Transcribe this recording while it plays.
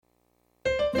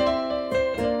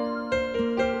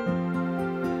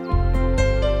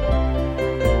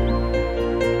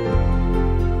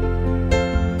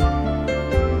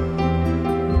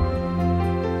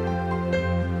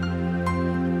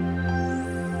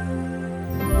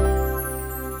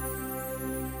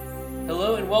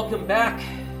welcome back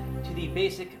to the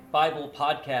Basic Bible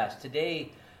Podcast.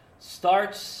 Today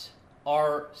starts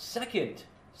our second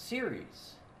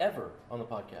series ever on the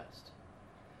podcast.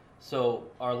 So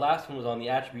our last one was on the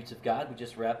attributes of God. We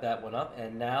just wrapped that one up,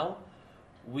 and now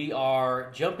we are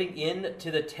jumping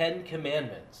into the Ten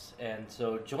Commandments. And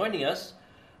so joining us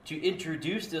to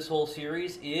introduce this whole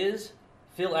series is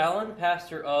Phil Allen,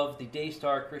 pastor of the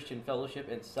Daystar Christian Fellowship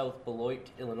in South Beloit,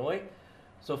 Illinois.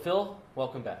 So Phil,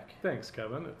 welcome back. Thanks,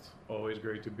 Kevin. It's always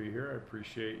great to be here. I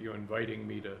appreciate you inviting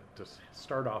me to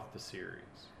start off the series.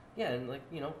 Yeah, and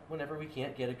whenever we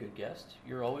can't get a good guest,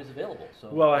 you're always available. So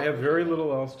well, I have very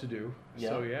little else to do,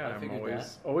 so I'm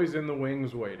always in the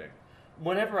wings waiting.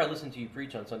 Whenever I listen to you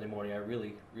preach on Sunday morning, I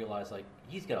really realize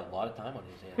he's got a lot of time on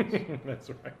his hands. That's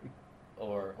right.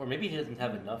 Or maybe he doesn't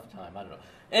have enough time. I don't know.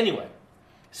 Anyway,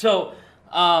 so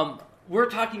we're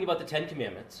talking about the Ten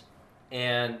Commandments,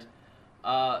 and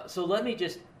so let me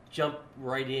just jump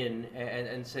right in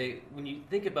and say, when you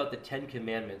think about the Ten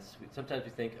Commandments, sometimes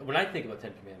when I think about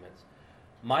Ten Commandments,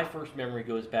 my first memory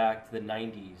goes back to the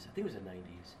 90s. I think it was the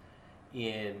 90s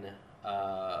in,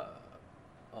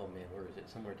 where is it?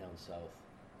 Somewhere down south.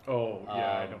 Oh,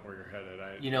 yeah, I know where you're headed.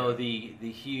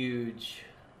 The huge,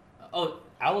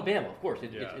 Alabama, of course.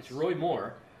 It's Roy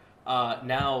Moore,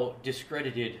 now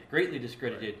greatly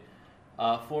discredited,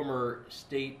 former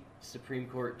state Supreme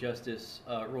Court Justice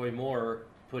Roy Moore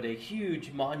put a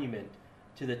huge monument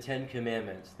to the Ten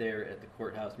Commandments there at the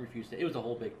courthouse and refused to. It was a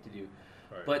whole big to-do.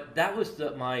 Right. But that was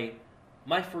my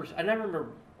first. I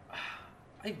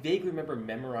vaguely remember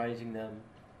memorizing them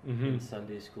in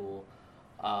Sunday school.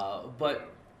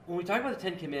 But when we talk about the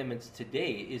Ten Commandments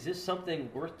today, is this something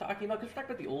worth talking about? Because we're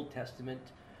talking about the Old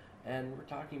Testament, and we're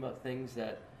talking about things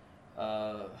that,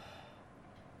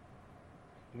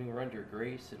 we're under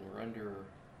grace and we're under.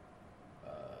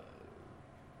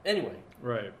 Anyway.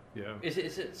 Right, yeah. Is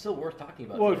it still worth talking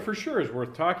about? Well, for sure it's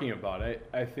worth talking about.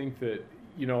 I think that,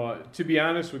 to be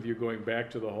honest with you, going back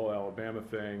to the whole Alabama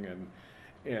thing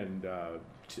and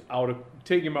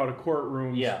taking them out of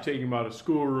courtrooms, taking them out of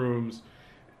schoolrooms,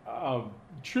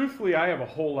 truthfully, I have a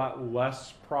whole lot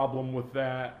less problem with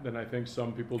that than I think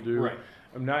some people do. Right.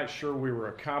 I'm not sure we were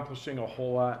accomplishing a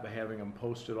whole lot by having them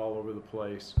posted all over the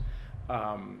place.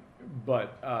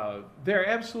 But they're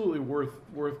absolutely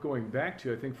worth going back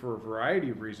to, I think, for a variety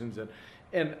of reasons.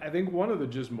 And I think one of the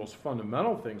just most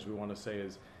fundamental things we want to say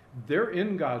is they're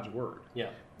in God's Word. Yeah.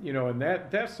 And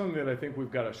that's something that I think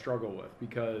we've got to struggle with,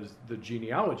 because the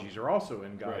genealogies are also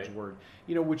in God's Word,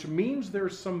 which means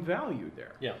there's some value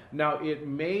there. Yeah. Now, it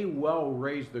may well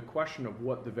raise the question of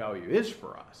what the value is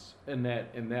for us, and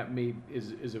that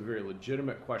is a very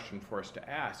legitimate question for us to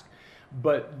ask.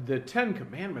 But the Ten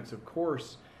Commandments, of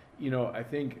course, I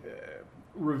think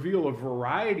reveal a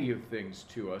variety of things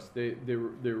to us. They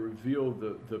reveal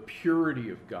the purity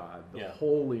of God, the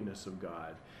holiness of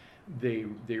God. They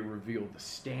reveal the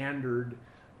standard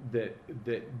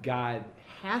that God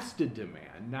has to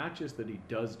demand, not just that he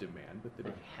does demand, but that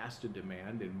he has to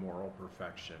demand in moral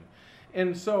perfection.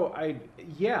 And so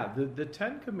the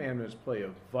Ten Commandments play a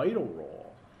vital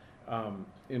role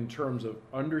in terms of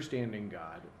understanding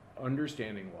God,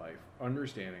 understanding life,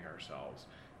 understanding ourselves,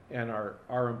 and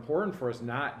are important for us,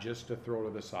 not just to throw to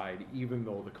the side, even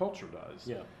though the culture does.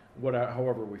 Yeah.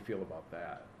 However we feel about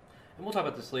that. And we'll talk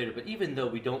about this later, but even though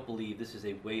we don't believe this is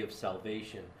a way of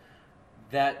salvation,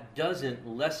 that doesn't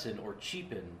lessen or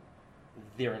cheapen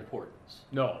their importance.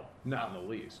 No, not in the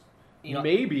least.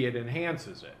 Maybe it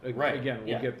enhances it. Right. Again,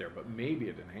 we'll get there, but maybe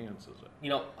it enhances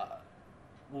it.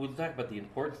 When we talk about the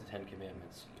importance of the Ten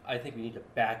Commandments, I think we need to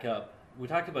back up. We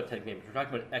talked about Ten Commandments. We're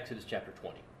talking about Exodus chapter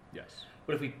 20. Yes.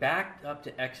 But if we back up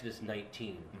to Exodus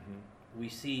 19, we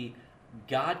see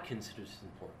God considers this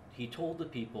important. He told the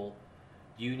people,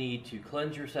 you need to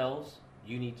cleanse yourselves.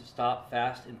 You need to stop,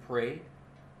 fast, and pray.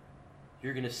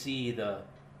 You're going to see the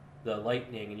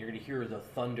lightning, and you're going to hear the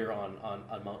thunder on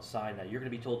Mount Sinai. You're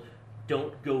going to be told,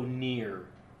 don't go near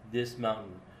this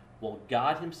mountain. Well,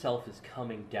 God himself is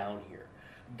coming down here.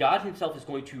 God himself is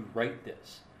going to write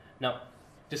this. Now,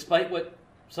 despite what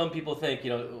some people think,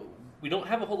 we don't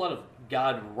have a whole lot of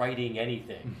God writing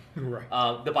anything. Right.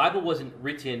 The Bible wasn't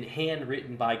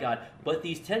handwritten by God, but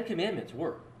these Ten Commandments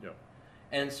were. Yep.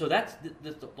 And so that's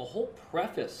the whole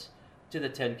preface to the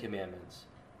Ten Commandments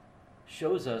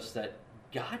shows us that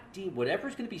God deemed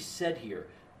whatever's going to be said here,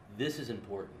 this is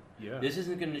important. Yeah. This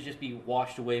isn't going to just be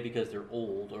washed away because they're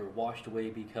old or washed away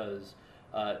because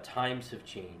times have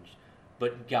changed.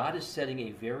 But God is setting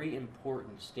a very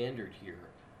important standard here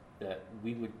that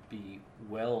we would be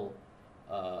well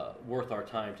worth our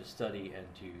time to study and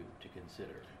to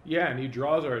consider. Yeah, and he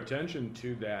draws our attention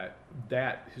to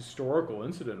that historical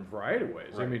incident in a variety of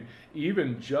ways. Right. I mean,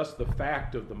 even just the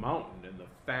fact of the mountain and the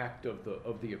fact of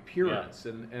the appearance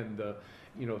and the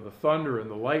the thunder and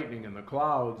the lightning and the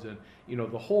clouds and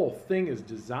the whole thing is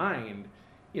designed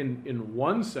in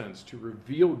one sense to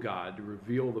reveal God, to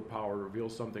reveal the power, reveal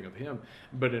something of Him,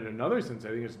 but in another sense, I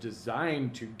think it's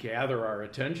designed to gather our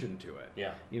attention to it.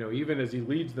 Yeah. Even as He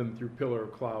leads them through pillar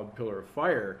of cloud, pillar of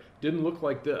fire, didn't look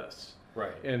like this.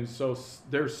 Right. And so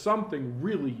there's something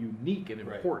really unique and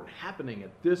important happening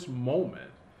at this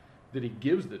moment that He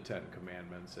gives the Ten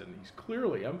Commandments, and He's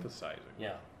clearly emphasizing.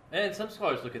 Yeah. And some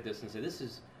scholars look at this and say this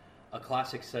is a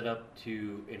classic setup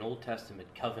to an Old Testament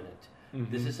covenant.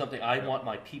 Mm-hmm. This is something I want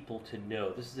my people to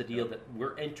know. This is a deal that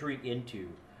we're entering into,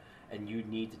 and you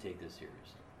need to take this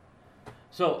seriously.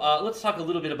 So let's talk a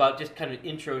little bit about just kind of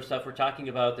intro stuff. We're talking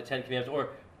about the Ten Commandments, or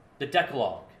the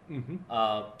Decalogue,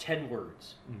 10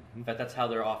 words. Mm-hmm. In fact, that's how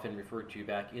they're often referred to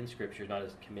back in Scripture, not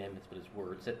as commandments, but as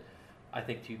words. That I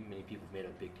think too many people have made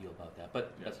a big deal about that,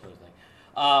 but that's another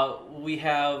thing. We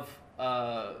have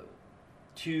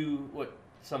two, what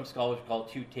some scholars call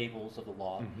two tables of the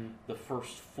law. Mm-hmm. The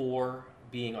first four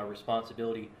being our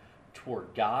responsibility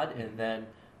toward God, and then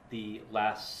the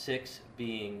last six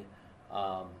being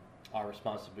our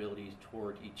responsibilities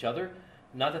toward each other.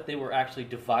 Not that they were actually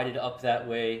divided up that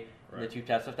way in the two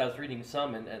tablets. I was reading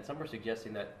some, and some were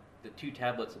suggesting that the two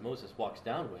tablets that Moses walks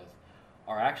down with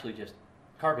are actually just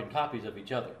carbon copies of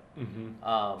each other. Mm-hmm.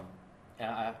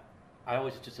 And I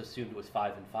always just assumed it was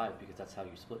 5 and 5 because that's how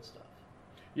you split stuff.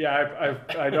 Yeah,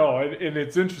 I know, and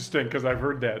it's interesting because I've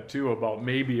heard that too about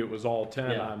maybe it was all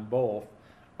 10 on both.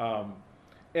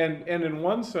 And in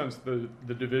one sense,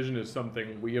 the division is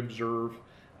something we observe.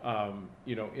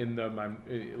 In them,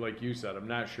 like you said, I'm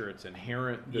not sure it's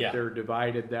inherent that they're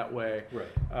divided that way.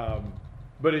 Right.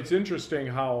 But it's interesting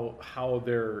how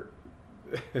they're.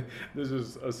 This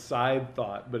is a side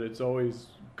thought, but it's always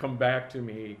come back to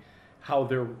me how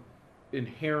they're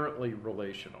inherently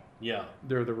relational. Yeah.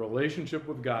 They're the relationship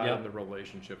with God and the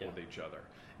relationship with each other.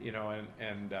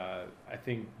 And I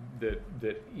think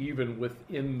that even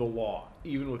within the law,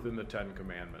 even within the Ten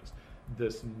Commandments,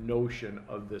 this notion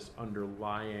of this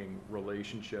underlying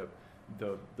relationship,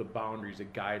 the boundaries, the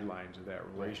guidelines of that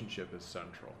relationship is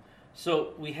central.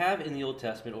 So we have in the Old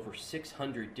Testament over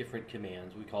 600 different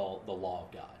commands we call the law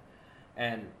of God.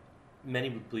 And many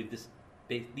would believe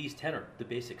these 10 are the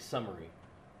basic summary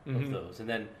of those. And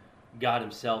then God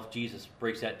Himself, Jesus,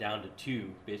 breaks that down to 2.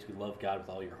 Basically, love God with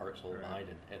all your heart, soul, and mind,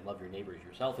 and love your neighbor as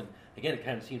yourself. And again, it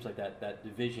kind of seems like that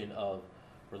division of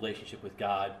relationship with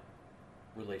God,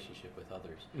 relationship with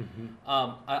others. Mm-hmm.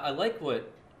 I like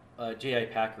what J.I.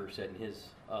 Packer said in his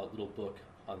little book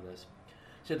on this.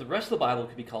 He said the rest of the Bible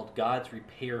could be called God's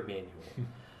repair manual,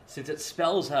 since it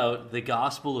spells out the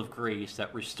gospel of grace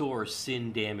that restores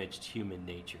sin-damaged human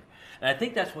nature. And I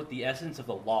think that's what the essence of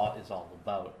the law is all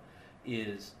about.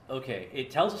 Is, okay, it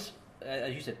tells us,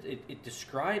 as you said, it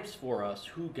describes for us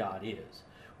who God is.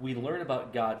 We learn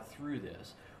about God through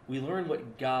this. We learn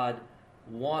what God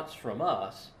wants from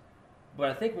us, but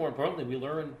I think more importantly, we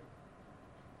learn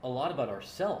a lot about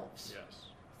ourselves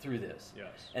through this.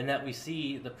 Yes. And that we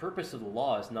see the purpose of the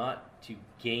law is not to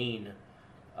gain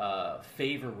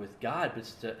favor with God, but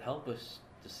it's to help us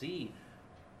to see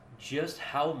just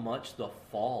how much the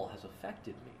fall has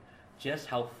affected me. Just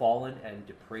how fallen and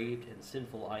depraved and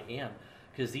sinful I am.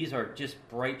 Because these are just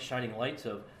bright, shining lights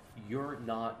of, you're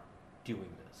not doing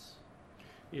this.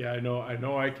 Yeah, I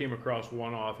know I came across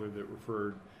one author that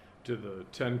referred to the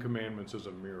Ten Commandments as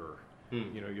a mirror.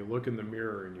 You look in the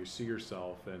mirror and you see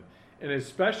yourself. And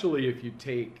especially if you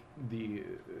take the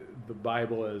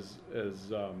Bible as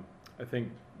I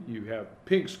think you have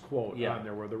Pink's quote on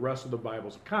there, where the rest of the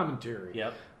Bible's a commentary.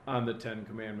 Yep. On the Ten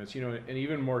Commandments, and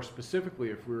even more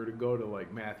specifically, if we were to go to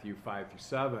like Matthew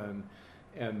 5-7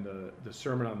 and the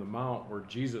Sermon on the Mount, where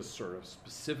Jesus sort of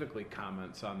specifically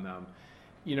comments on them,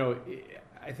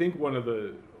 I think one of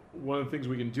the things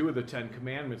we can do with the Ten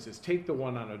Commandments is take the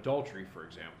one on adultery, for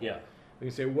example. Yeah. We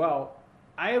can say, well,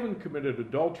 I haven't committed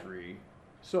adultery,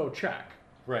 so check.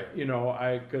 Right.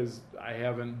 Because I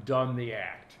haven't done the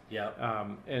act. Yeah.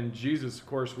 And Jesus, of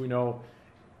course, we know,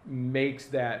 makes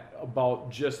that about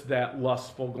just that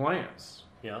lustful glance.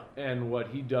 Yeah. And what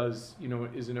He does,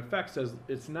 is in effect says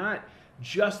it's not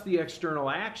just the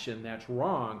external action that's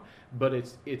wrong, but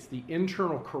it's the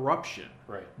internal corruption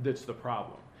that's the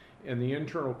problem. And the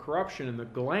internal corruption in the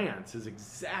glance is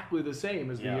exactly the same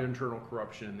as the internal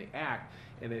corruption in the act.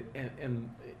 And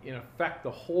in effect, the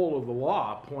whole of the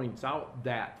law points out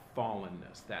that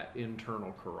fallenness, that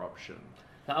internal corruption.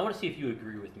 Now, I want to see if you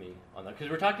agree with me on that, because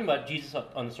we're talking about Jesus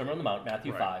on the Sermon on the Mount,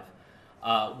 Matthew 5,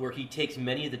 where he takes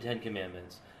many of the Ten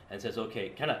Commandments and says, okay,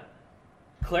 kind of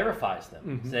clarifies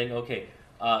them, saying, okay,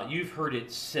 you've heard it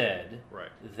said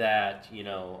that,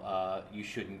 you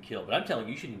shouldn't kill, but I'm telling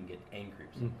you, you shouldn't even get angry.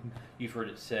 You've heard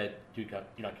it said, do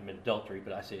not commit adultery,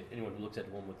 but I say anyone who looks at a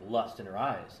woman with lust in her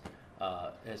eyes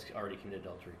has already committed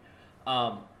adultery.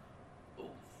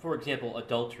 For example,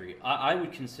 adultery. I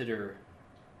would consider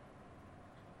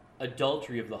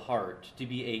adultery of the heart to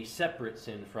be a separate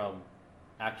sin from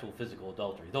actual physical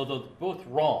adultery, though they're both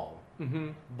wrong.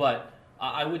 But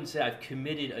I wouldn't say I've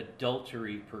committed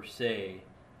adultery per se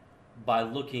by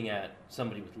looking at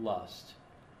somebody with lust.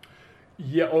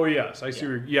 Yeah. Oh, yes. I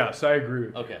see. Yes, I agree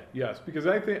with you. Okay. Yes, because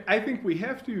I think we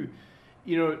have to,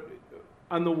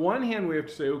 on the one hand, we have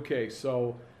to say, okay,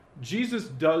 so Jesus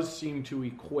does seem to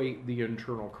equate the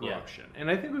internal corruption, and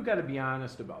I think we've got to be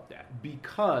honest about that,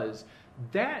 because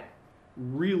that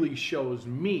really shows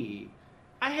me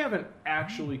I haven't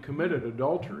actually committed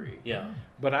adultery. Yeah.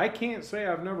 But I can't say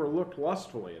I've never looked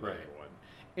lustfully at anyone.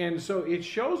 And so it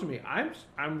shows me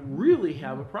I'm really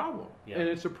have a problem. And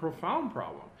it's a profound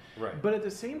problem. Right. But at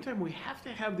the same time, we have to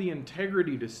have the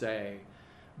integrity to say,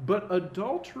 but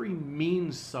adultery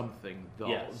means something, though.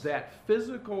 Yes. That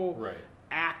physical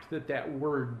act that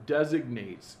word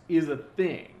designates is a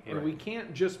thing. And we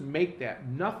can't just make that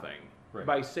nothing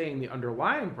by saying the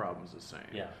underlying problem is the same.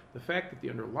 Yeah. The fact that the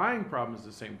underlying problem is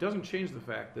the same doesn't change the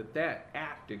fact that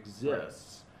act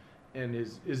exists and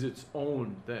is its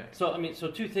own thing. So so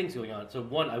two things going on. So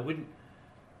one, I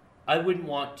wouldn't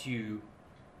want to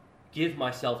give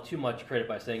myself too much credit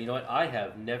by saying, I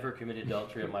have never committed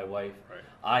adultery on my wife.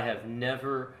 I have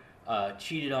never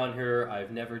cheated on her.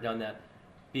 I've never done that,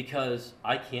 because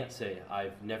I can't say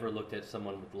I've never looked at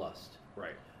someone with lust.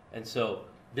 And so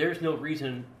there's no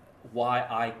reason why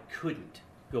I couldn't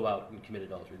go out and commit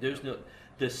adultery. There's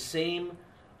the same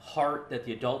heart that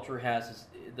the adulterer has,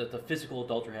 that the physical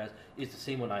adulterer has, is the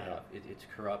same one I have. It's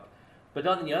corrupt. But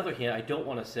on the other hand, I don't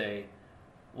want to say,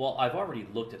 well, I've already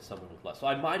looked at someone with lust, so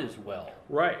I might as well.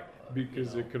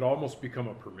 Because it could almost become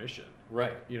a permission.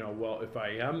 Well, if I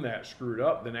am that screwed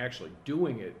up, then actually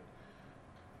doing it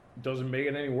doesn't make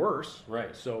it any worse.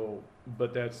 So,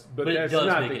 but that's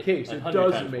not the case. It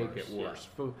does make it worse.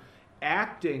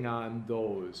 Acting on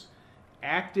those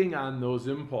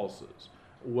impulses,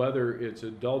 whether it's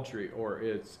adultery or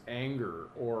it's anger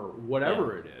or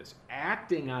whatever it is,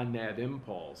 acting on that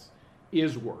impulse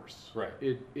is worse.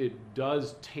 It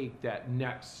does take that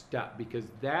next step, because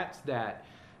that's that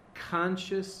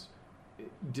conscious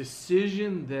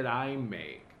decision that I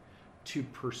make to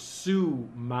pursue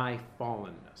my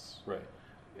fallenness.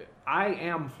 I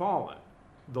am fallen.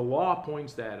 The law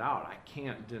points that out. I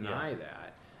can't deny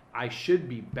that. I should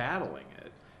be battling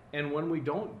it. And when we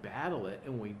don't battle it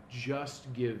and we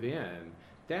just give in,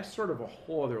 that's sort of a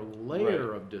whole other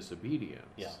layer of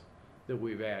disobedience that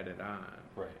we've added on.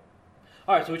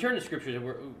 All right, so we turn to Scriptures, and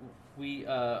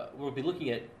we'll be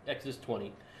looking at Exodus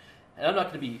 20. And I'm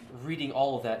not going to be reading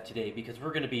all of that today, because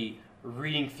we're going to be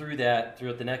reading through that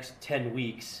throughout the next 10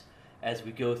 weeks as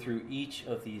we go through each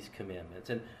of these commandments.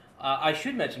 And I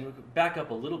should mention, back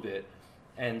up a little bit,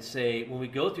 and say when we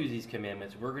go through these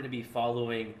commandments, we're going to be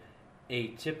following a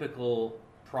typical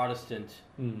Protestant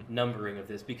numbering of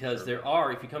this, because there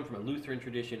are, if you come from a Lutheran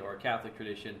tradition or a Catholic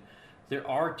tradition, there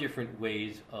are different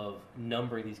ways of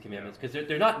numbering these commandments, because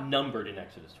they're not numbered in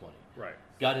Exodus 20.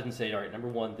 God doesn't say, all right, number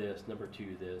 1 this, number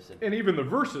 2 this. And even the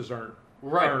verses aren't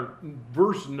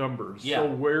verse numbers. So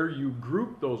where you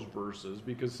group those verses,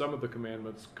 because some of the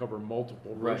commandments cover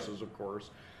multiple verses, of course,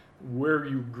 where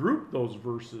you group those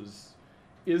verses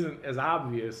isn't as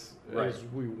obvious as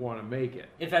we want to make it.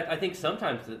 In fact, I think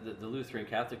sometimes the Lutheran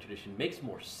Catholic tradition makes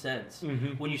more sense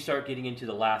when you start getting into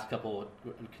the last couple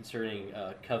concerning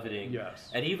coveting,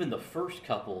 and even the first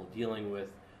couple dealing with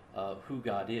who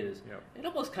God is. It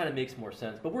almost kind of makes more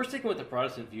sense. But we're sticking with the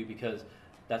Protestant view because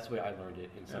that's the way I learned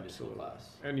it in Sunday school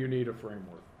class. And you need a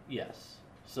framework. Yes.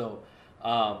 So,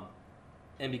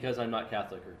 and because I'm not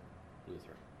Catholic or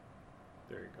Lutheran.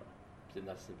 There you go. And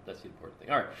that's the important thing.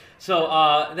 All right.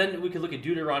 So then we could look at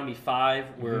Deuteronomy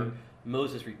 5, where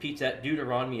Moses repeats that.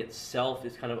 Deuteronomy itself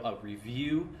is kind of a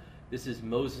review. This is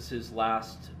Moses'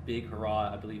 last big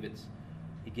hurrah. I believe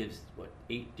he gives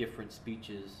 8 different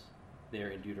speeches there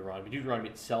in Deuteronomy. Deuteronomy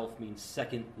itself means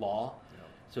second law,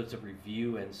 so it's a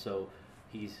review, and so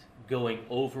he's going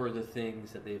over the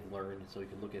things that they've learned. So we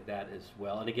can look at that as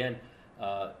well. And again,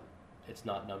 it's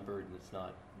not numbered and it's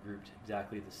not grouped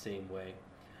exactly the same way.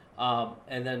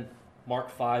 And then Mark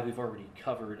 5, we've already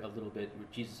covered a little bit.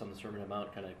 Jesus on the Sermon on the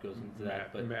Mount kind of goes into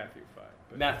that. But Matthew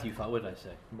 5. Matthew 5, what did I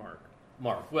say? Mark.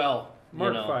 Well,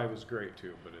 Mark 5 is great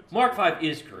too, but it's Mark 5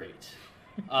 is great.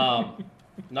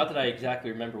 Not that I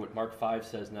exactly remember what Mark 5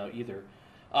 says now either.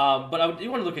 But I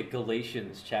do want to look at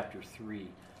Galatians chapter 3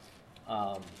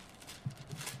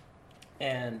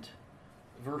 and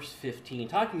verse 15,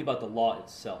 talking about the law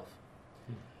itself.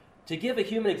 To give a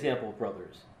human example,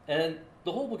 brothers, and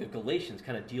the whole book of Galatians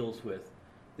kind of deals with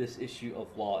this issue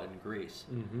of law and grace.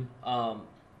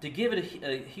 To give it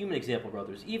a human example,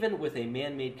 brothers, even with a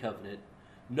man-made covenant,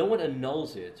 no one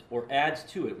annuls it or adds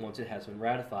to it once it has been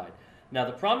ratified. Now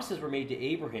the promises were made to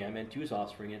Abraham and to his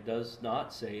offspring. It does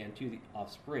not say, and to the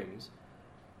offsprings.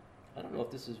 I don't think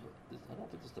this is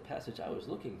the passage I was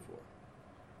looking for.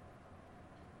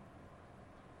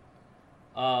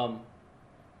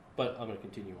 But I'm going to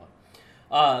continue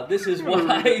on. This is what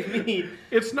I mean.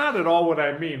 It's not at all what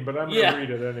I mean, but I'm going to read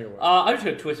it anyway. I'm just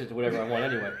going to twist it to whatever I want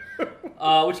anyway.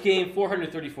 Which came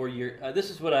 434 years. This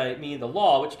is what I mean. The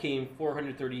law, which came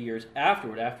 430 years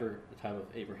afterward, after the time of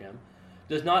Abraham,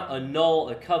 does not annul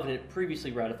a covenant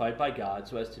previously ratified by God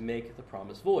so as to make the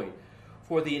promise void.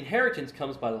 For the inheritance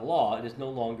comes by the law. It is no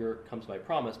longer comes by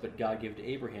promise, but God gave to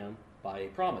Abraham by a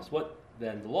promise. What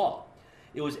then the law?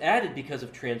 It was added because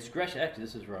of transgression. Actually,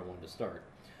 this is where I wanted to start.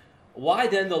 Why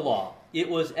then the law? It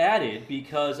was added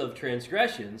because of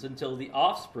transgressions until the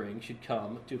offspring should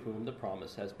come to whom the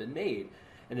promise has been made.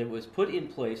 And it was put in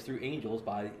place through angels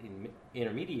by an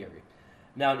intermediary.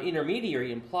 Now, an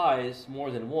intermediary implies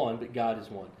more than one, but God is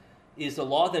one. Is the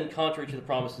law then contrary to the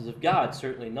promises of God?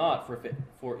 Certainly not.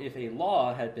 For if a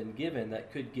law had been given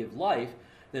that could give life,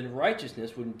 then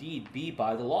righteousness would indeed be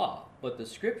by the law. But the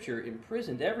Scripture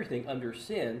imprisoned everything under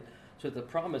sin, so that the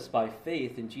promise by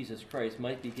faith in Jesus Christ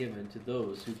might be given to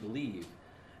those who believe.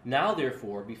 Now,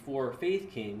 therefore, before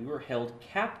faith came, we were held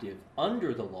captive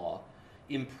under the law,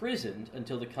 imprisoned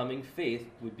until the coming faith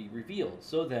would be revealed.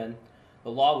 So then, the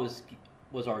law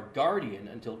was our guardian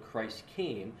until Christ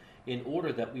came, in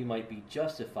order that we might be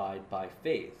justified by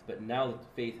faith. But now that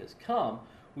faith has come,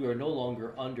 we are no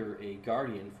longer under a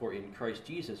guardian, for in Christ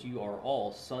Jesus you are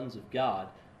all sons of God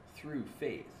through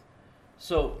faith.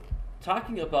 So,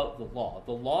 talking about the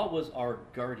law was our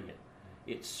guardian.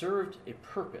 It served a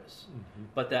purpose,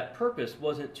 but that purpose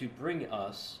wasn't to bring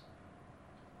us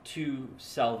to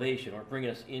salvation or bring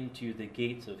us into the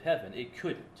gates of heaven. It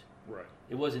couldn't. Right.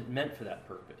 It wasn't meant for that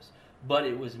purpose, but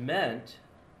it was meant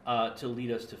to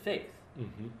lead us to faith.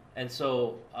 And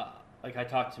so, like I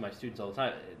talk to my students all the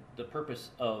time, the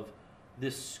purpose of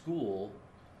this school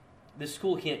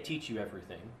can't teach you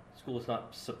everything. School is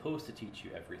not supposed to teach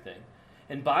you everything.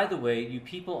 And by the way, you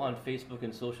people on Facebook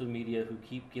and social media who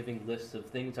keep giving lists of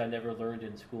things I never learned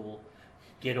in school,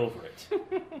 get over it.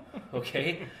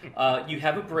 Okay? You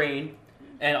have a brain,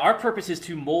 and our purpose is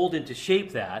to mold and to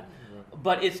shape that.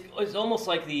 But it's almost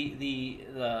like the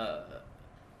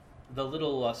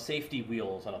little safety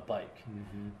wheels on a bike.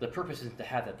 The purpose isn't to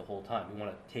have that the whole time. We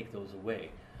want to take those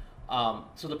away.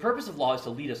 So the purpose of law is to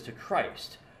lead us to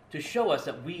Christ, to show us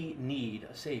that we need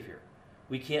a Savior.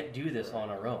 We can't do this on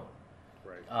our own.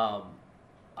 Right.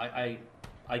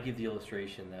 I give the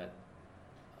illustration that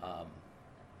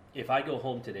if I go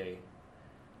home today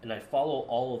and I follow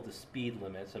all of the speed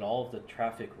limits and all of the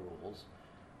traffic rules,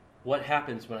 what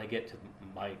happens when I get to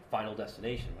my final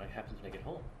destination? What happens when I get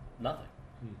home? Nothing.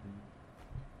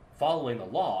 Following the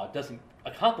law doesn't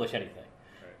accomplish anything.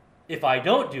 Right. If I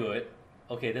don't do it,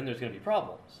 okay, then there's going to be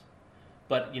problems.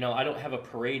 But, I don't have a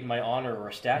parade in my honor or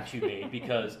a statue made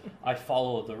because I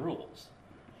follow the rules.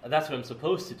 That's what I'm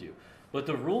supposed to do. But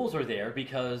the rules are there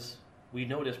because we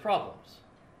notice problems.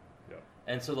 Yep.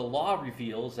 And so the law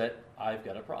reveals that I've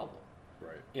got a problem.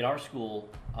 Right. In our school,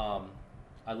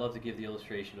 I love to give the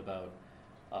illustration about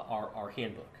our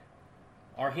handbook.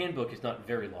 Our handbook is not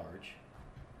very large,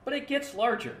 but it gets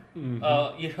larger.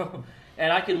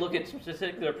 And I can look at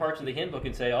particular parts of the handbook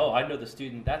and say, oh, I know the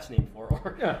student that's named for,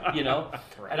 or,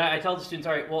 Right. And I tell the students,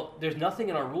 all right, well, there's nothing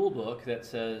in our rule book that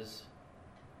says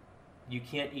you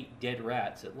can't eat dead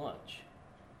rats at lunch.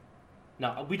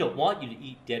 Now, we don't want you to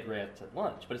eat dead rats at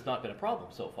lunch, but it's not been a problem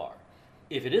so far.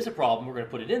 If it is a problem, we're going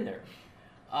to put it in there.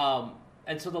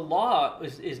 And so the law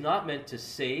is not meant to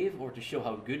save or to show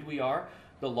how good we are.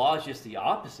 The law is just the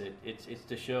opposite. It's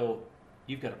to show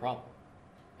you've got a problem,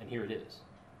 and here it is.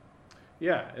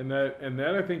 Yeah, and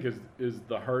that I think is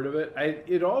the heart of it.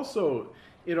 It also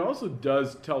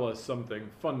does tell us something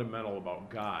fundamental about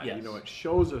God. Yes. It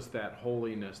shows us that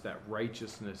holiness, that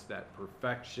righteousness, that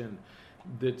perfection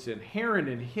that's inherent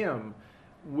in Him,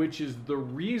 which is the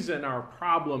reason our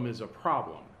problem is a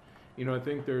problem. I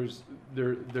think there's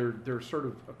sort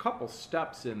of a couple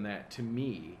steps in that to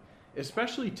me,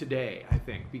 especially today, I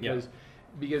think, because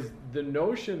the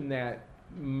notion that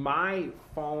my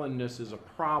fallenness is a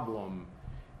problem,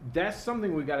 that's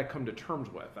something we got to come to terms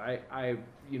with.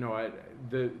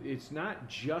 It's not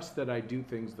just that I do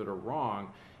things that are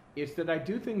wrong, it's that I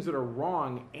do things that are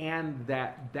wrong, and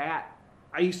that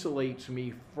isolates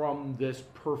me from this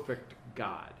perfect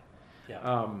God.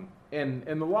 Yeah. And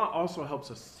the law also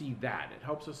helps us see that. It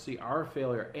helps us see our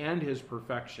failure and His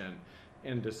perfection,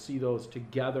 and to see those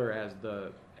together as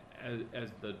the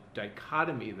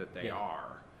dichotomy that they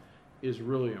are is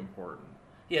really important.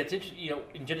 Yeah, it's interesting.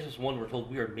 In Genesis 1, we're told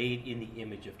we are made in the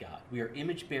image of God. We are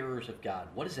image bearers of God.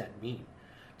 What does that mean?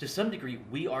 To some degree,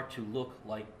 we are to look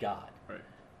like God. Right.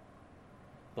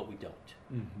 But we don't.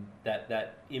 Mm-hmm.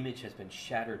 That image has been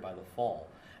shattered by the fall.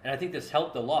 And I think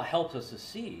the law helps us to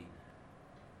see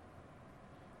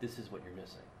this is what you're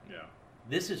missing. Yeah.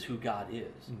 This is who God is,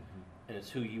 mm-hmm. and it's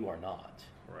who you are not.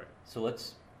 Right. So I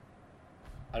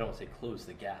don't want to say close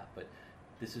the gap, but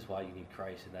this is why you need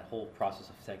Christ, and that whole process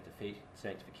of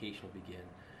sanctification will begin,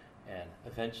 and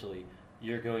eventually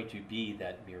you're going to be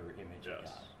that mirror image of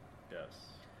God. Yes.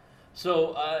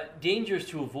 So dangers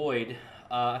to avoid.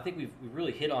 I think we've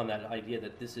really hit on that idea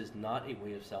that this is not a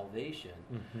way of salvation,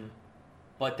 mm-hmm.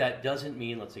 but that doesn't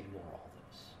mean let's ignore all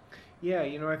this. Yeah,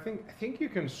 I think you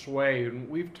can sway, and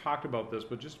we've talked about this,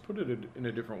 but just put it in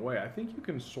a different way. I think you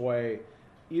can sway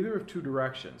either of two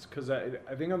directions, because I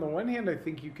think on the one hand, I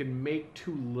think you can make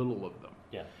too little of them.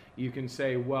 Yeah. You can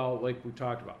say, well, like we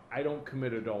talked about, I don't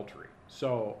commit adultery,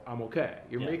 so I'm okay.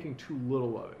 You're making too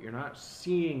little of it. You're not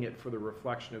seeing it for the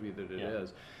reflection of you that it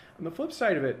is. On the flip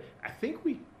side of it, I think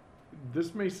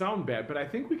this may sound bad, but I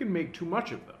think we can make too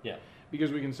much of them. Yeah.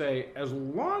 Because we can say, as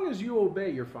long as you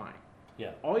obey, you're fine.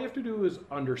 Yeah. All you have to do is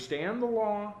understand the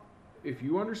law. If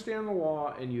you understand the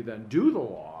law and you then do the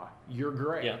law, you're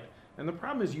great. Yeah. And the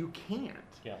problem is you can't.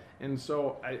 Yeah. And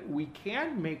so we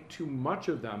can make too much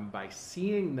of them by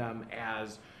seeing them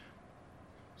as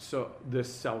this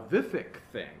salvific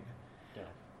thing. Yeah.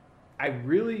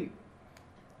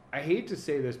 I hate to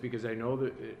say this because I know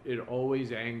that it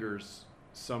always angers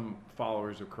some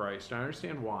followers of Christ. I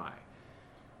understand why.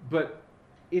 But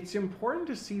it's important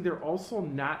to see they're also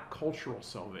not cultural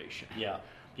salvation. Yeah.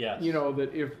 Yes.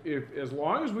 That if as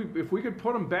long as we could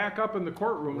put them back up in the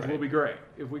courtrooms, we'll be great.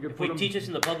 If we could put them, teach us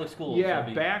in the public schools,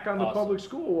 back on the public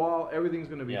school wall, everything's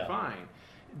going to be fine.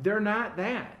 They're not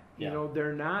that.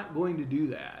 They're not going to do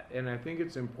that. And I think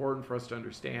it's important for us to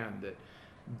understand that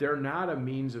they're not a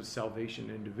means of salvation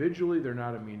individually. They're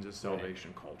not a means of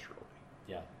salvation culturally.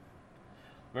 Yeah.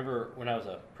 Remember when I was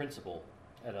a principal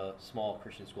at a small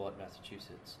Christian school in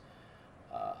Massachusetts,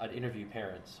 I'd interview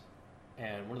parents.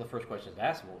 And one of the first questions I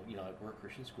asked them, we're a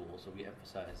Christian school, so we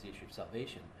emphasize the issue of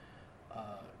salvation.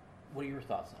 What are your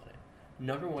thoughts on it?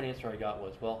 Number one answer I got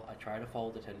was, well, I try to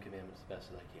follow the Ten Commandments the best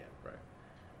as I can.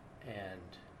 Right. And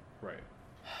right.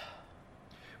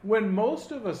 When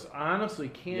most of us honestly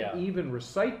can't even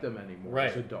recite them anymore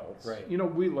as adults. Right.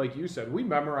 We, like you said, we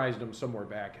memorized them somewhere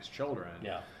back as children.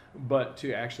 Yeah. But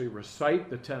to actually recite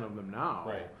the 10 of them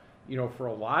now, for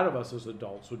a lot of us as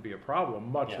adults would be a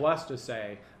problem, much less to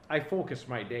say, I focus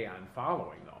my day on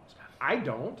following those. I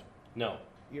don't. No.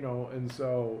 And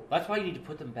so... That's why you need to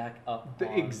put them back up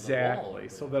exactly, on the wall.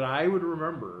 So that I would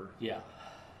remember. Yeah.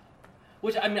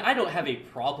 Which, I don't have a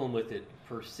problem with it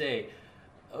per se,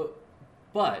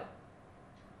 but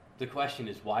the question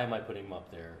is, why am I putting them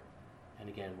up there? And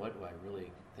again, what do I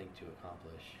really think to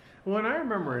accomplish? Well, and I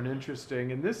remember an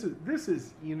interesting, and this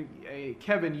is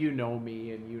Kevin, you know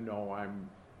me, and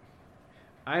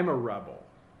I'm a rebel,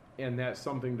 and that's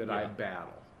something that I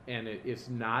battle, and it's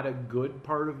not a good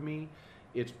part of me,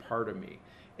 it's part of me,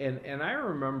 and I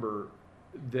remember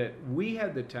that we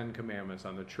had the 10 Commandments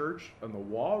on the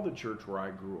wall of the church where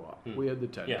I grew up. We had the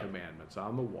 10 Commandments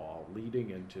on the wall leading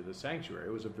into the sanctuary.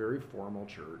 It was a very formal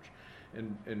church,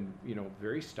 and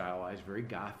very stylized, very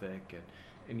Gothic,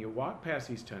 and you walk past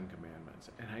these 10 Commandments,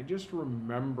 and I just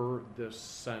remember this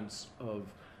sense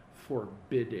of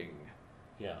forbidding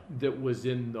that was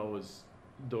in those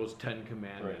 10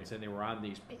 Commandments, and they were on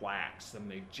these plaques, and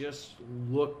they just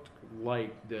looked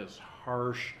like this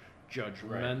harsh,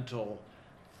 judgmental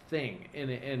thing.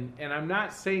 And I'm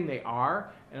not saying they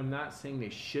are, and I'm not saying they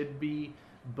should be,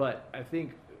 but I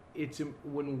think it's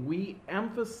when we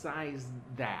emphasize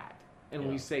that, and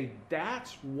we say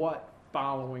that's what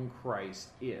following Christ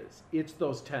is. It's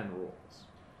those 10 rules.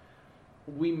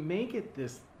 We make it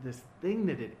this thing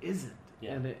that it isn't.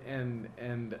 Yeah.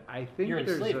 And I think you're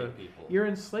enslaving people. You're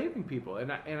enslaving people,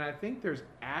 and I think there's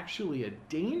actually a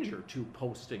danger to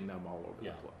posting them all over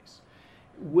the place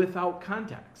without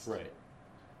context. Right.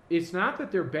 It's not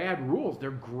that they're bad rules;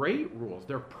 they're great rules.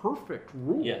 They're perfect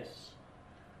rules. Yes.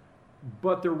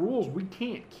 But they're rules we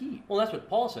can't keep. Well, that's what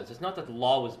Paul says. It's not that the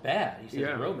law was bad. He says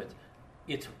in Romans,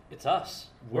 it's us.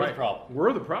 We're the problem.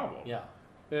 We're the problem. Yeah.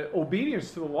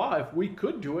 Obedience to the law, if we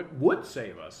could do it, would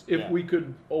save us. If we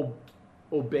could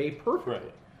obey perfectly.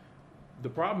 Right. The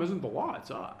problem isn't the law,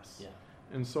 it's us. Yeah.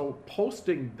 And so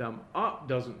posting them up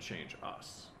doesn't change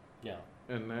us. Yeah.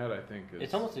 And that, I think,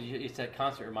 is... It's that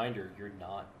constant reminder you're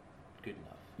not good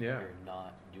enough. Yeah. You're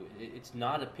not doing it. It's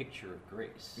not a picture of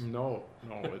grace. No,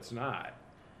 it's not.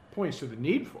 Points to the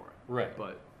need for it. Right.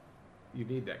 But you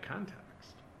need that context.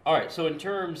 All right, so in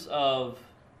terms of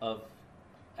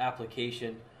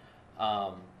application,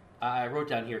 I wrote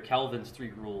down here Calvin's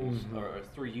 3 rules, or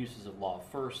 3 uses of law.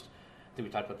 First, I think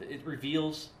we talked about that. It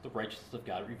reveals the righteousness of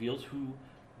God. It reveals who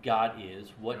God is,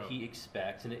 what He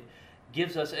expects, and it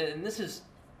gives us. And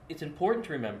it's important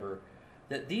to remember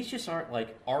that these just aren't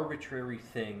like arbitrary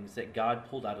things that God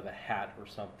pulled out of a hat or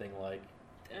something like,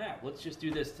 let's just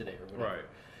do this today or whatever.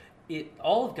 Right.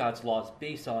 All of God's law is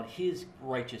based on His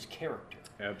righteous character.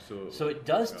 Absolutely. So it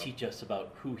does teach us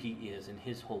about who He is and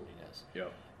His holiness.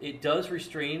 Yep. It does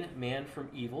restrain man from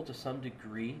evil to some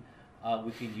degree.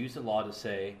 We can use the law to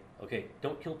say, okay,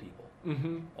 don't kill people.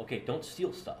 Mm-hmm. Okay, don't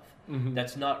steal stuff. Mm-hmm.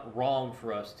 That's not wrong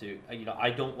for us to, I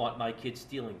don't want my kids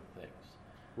stealing things.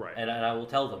 Right. And I will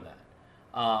tell them that.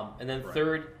 And then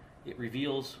third, it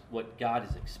reveals what God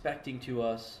is expecting to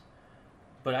us.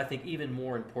 But I think even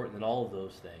more important than all of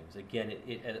those things, again,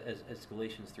 as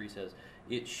Galatians 3 says,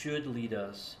 it should lead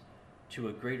us to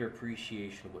a greater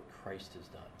appreciation of what Christ has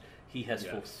done. He has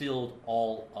fulfilled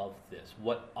all of this.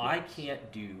 What I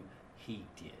can't do, He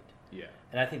did. Yeah.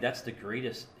 And I think that's the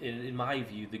greatest, in my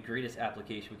view, the greatest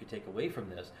application we could take away from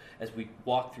this as we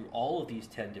walk through all of these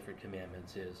 10 different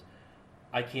commandments is,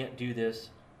 I can't do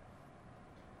this,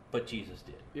 but Jesus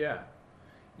did. Yeah.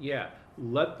 Yeah.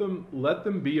 Let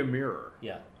them be a mirror.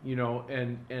 Yeah.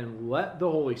 And let the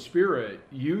Holy Spirit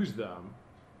use them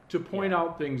to point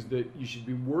out things that you should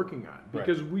be working on,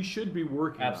 because we should be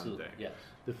working on things. Yes.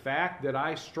 The fact that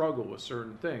I struggle with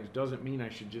certain things doesn't mean I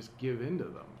should just give in to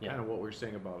them. Kind of what we're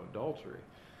saying about adultery.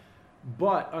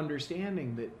 But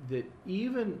understanding that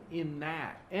even in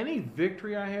that, any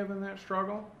victory I have in that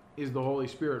struggle is the Holy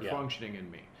Spirit functioning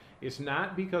in me. It's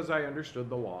not because I understood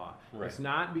the law. Right. It's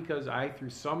not because I,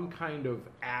 through some kind of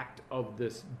act of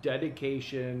this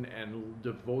dedication and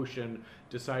devotion,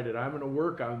 decided I'm going to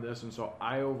work on this, and so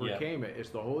I overcame it.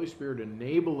 It's the Holy Spirit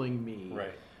enabling me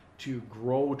to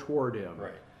grow toward Him.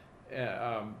 Right.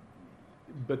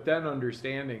 But then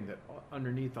understanding that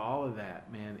underneath all of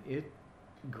that, man,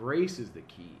 grace is the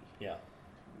key. Yeah.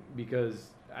 Because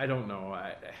I don't know,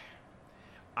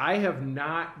 I have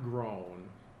not grown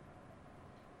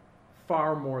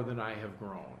far more than I have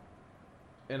grown.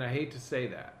 And I hate to say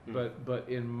that, but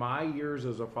in my years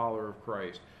as a follower of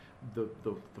Christ, the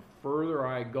further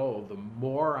I go, the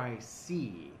more I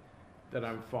see that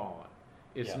I'm fallen.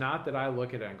 It's not that I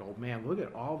look at it and go, man, look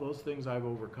at all those things I've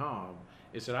overcome.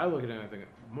 It's that I look at it and I think,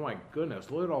 oh my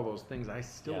goodness, look at all those things I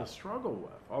still struggle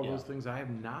with. All those things I have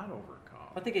not overcome.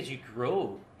 I think as you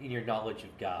grow in your knowledge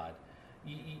of God,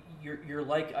 you're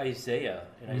like Isaiah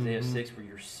in Isaiah 6, where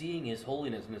you're seeing His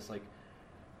holiness, and it's like,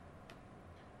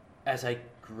 as I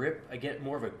get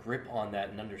more of a grip on that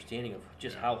and understanding of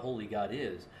just how holy God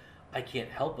is, I can't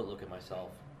help but look at myself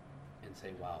and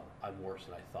say, wow, I'm worse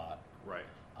than I thought. Right.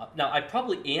 Now, I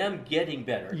probably am getting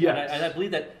better. Yes. And I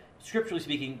believe that, scripturally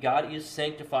speaking, God is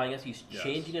sanctifying us. He's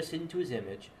changing us into His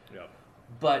image. Yep.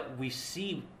 But we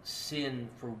see sin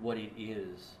for what it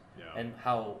is and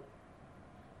how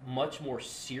much more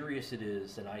serious it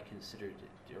is than I considered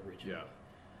it originally. Yeah.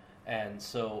 And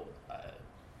so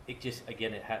it just,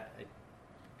 again,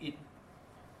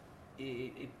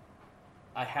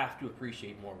 I have to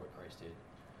appreciate more what Christ did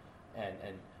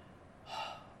and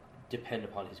depend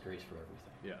upon His grace for everything.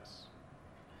 Yes.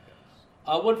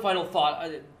 One final thought.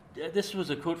 This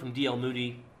was a quote from D.L.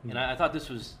 Moody, and I thought this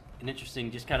was an interesting,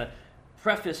 just kind of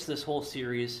preface this whole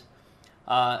series.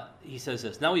 He says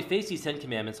this: now we face these 10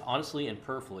 commandments honestly and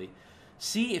prayerfully.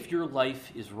 See if your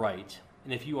life is right,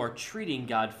 and if you are treating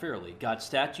God fairly. God's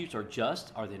statutes are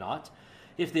just, are they not?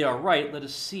 If they are right, let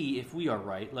us see if we are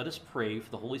right. Let us pray for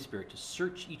the Holy Spirit to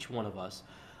search each one of us.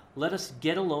 Let us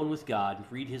get alone with God and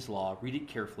read His law, read it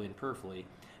carefully and prayerfully,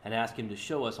 and ask Him to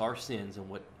show us our sins and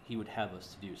what He would have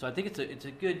us to do. So I think it's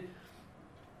a good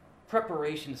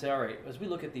preparation to say, all right, as we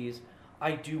look at these,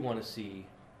 I do want to see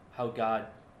how God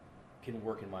can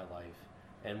work in my life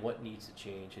and what needs to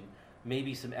change, and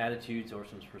maybe some attitudes or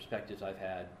some perspectives I've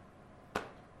had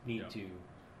need to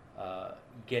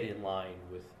get in line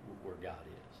with where God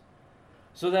is.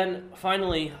 So then,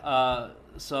 finally,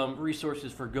 some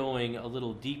resources for going a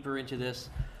little deeper into this.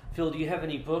 Phil, do you have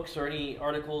any books or any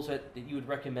articles that you would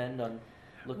recommend on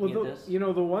looking at this? You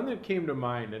know, the one that came to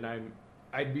mind, and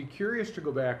I'd be curious to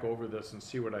go back over this and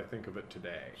see what I think of it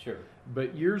today. Sure.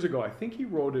 But years ago, I think he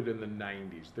wrote it in the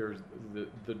 90s. There's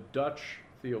the Dutch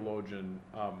theologian.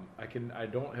 I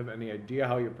don't have any idea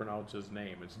how you pronounce his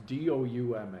name. It's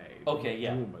Douma. Okay,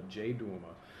 yeah. J.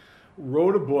 Douma.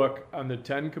 Wrote a book on the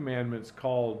Ten Commandments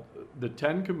called The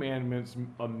Ten Commandments,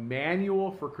 A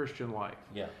Manual for Christian Life.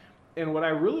 Yeah. And what I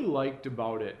really liked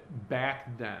about it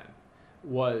back then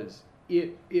was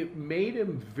it made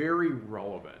him very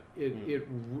relevant. It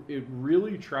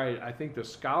really tried. I think the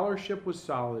scholarship was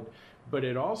solid, but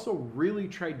it also really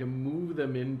tried to move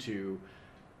them into,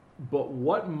 but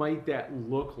what might that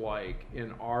look like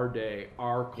in our day,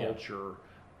 our culture,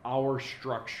 our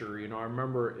structure? You know, I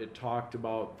remember it talked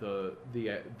about the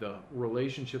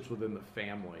relationships within the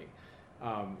family,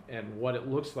 and what it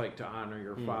looks like to honor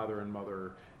your father and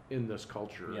mother in this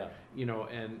culture. Yeah. You know,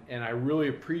 and I really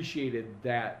appreciated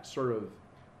that sort of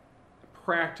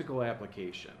practical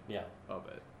application of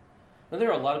it. Now, there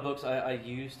are a lot of books I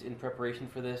used in preparation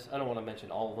for this. I don't want to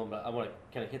mention all of them, but I want to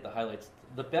kind of hit the highlights.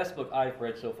 The best book I've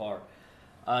read so far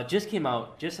just came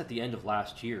out just at the end of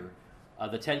last year,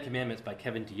 The Ten Commandments by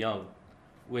Kevin DeYoung,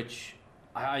 which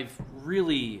I've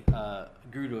really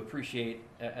grew to appreciate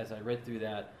as I read through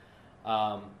that.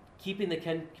 Keeping the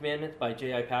Ten Commandments by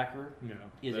J.I. Packer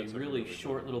is a really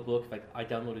short little book. In fact, I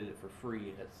downloaded it for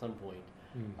free at some point.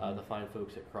 The fine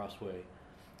folks at Crossway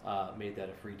made that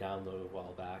a free download a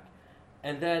while back.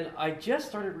 And then I just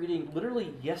started reading,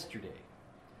 literally yesterday,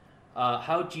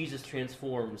 How Jesus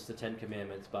Transforms the Ten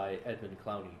Commandments by Edmund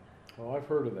Clowney. Oh, I've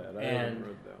heard of that. I haven't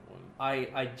read that one.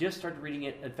 I just started reading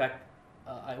it. In fact,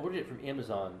 I ordered it from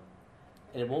Amazon,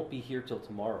 and it won't be here till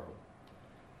tomorrow,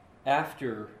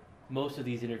 after most of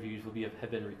these interviews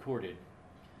have been recorded.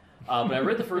 But I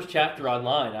read the first chapter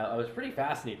online. I was pretty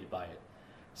fascinated by it.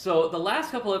 So the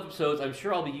last couple of episodes, I'm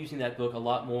sure I'll be using that book a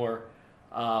lot more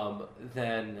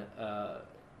than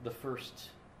the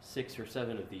first 6 or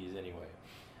 7 of these anyway.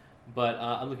 But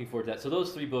I'm looking forward to that. So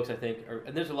those 3 books, I think,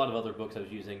 and there's a lot of other books I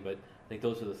was using, but I think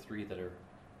those are the 3 that are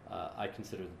I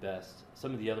consider the best.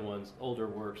 Some of the other ones, older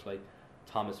works like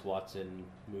Thomas Watson,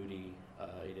 Moody,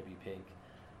 A.W. Pink.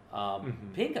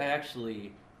 Pink, I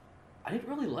didn't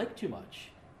really like too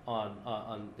much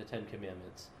on the Ten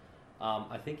Commandments.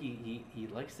 I think he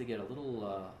likes to get a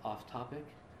little off topic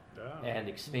and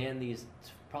expand these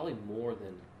probably more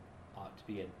than ought to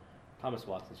be. And Thomas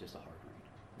Watson's just a hard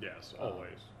read. Yes,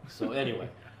 always. So anyway,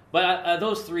 but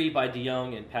those 3 by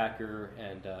DeYoung and Packer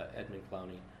and Edmund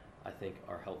Clowney, I think,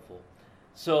 are helpful.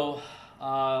 So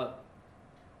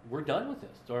we're done with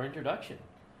this. It's our introduction.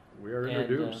 We are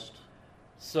introduced.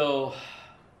 So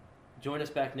join us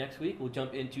back next week. We'll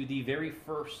jump into the very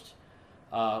first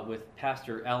with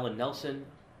Pastor Alan Nelson,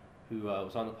 who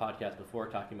was on the podcast before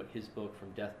talking about his book,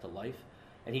 From Death to Life.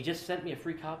 And he just sent me a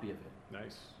free copy of it.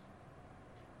 Nice.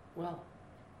 Well,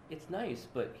 it's nice,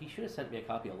 but he should have sent me a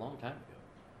copy a long time ago,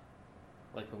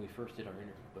 like when we first did our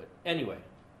interview. But anyway.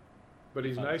 But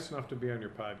he's nice enough to be on your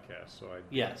podcast, so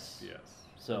Yes.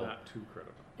 So not too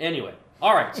critical. Anyway,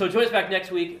 all right. So join us back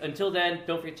next week. Until then,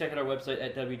 don't forget to check out our website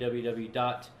at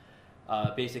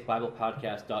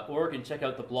www.basicbiblepodcast.org and check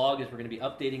out the blog, as we're going to be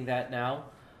updating that now.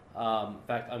 In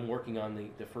fact, I'm working on the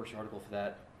first article for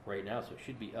that right now, so it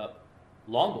should be up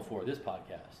long before this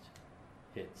podcast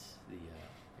hits the.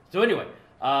 So anyway,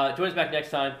 join us back next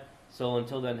time. So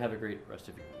until then, have a great rest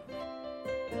of your week.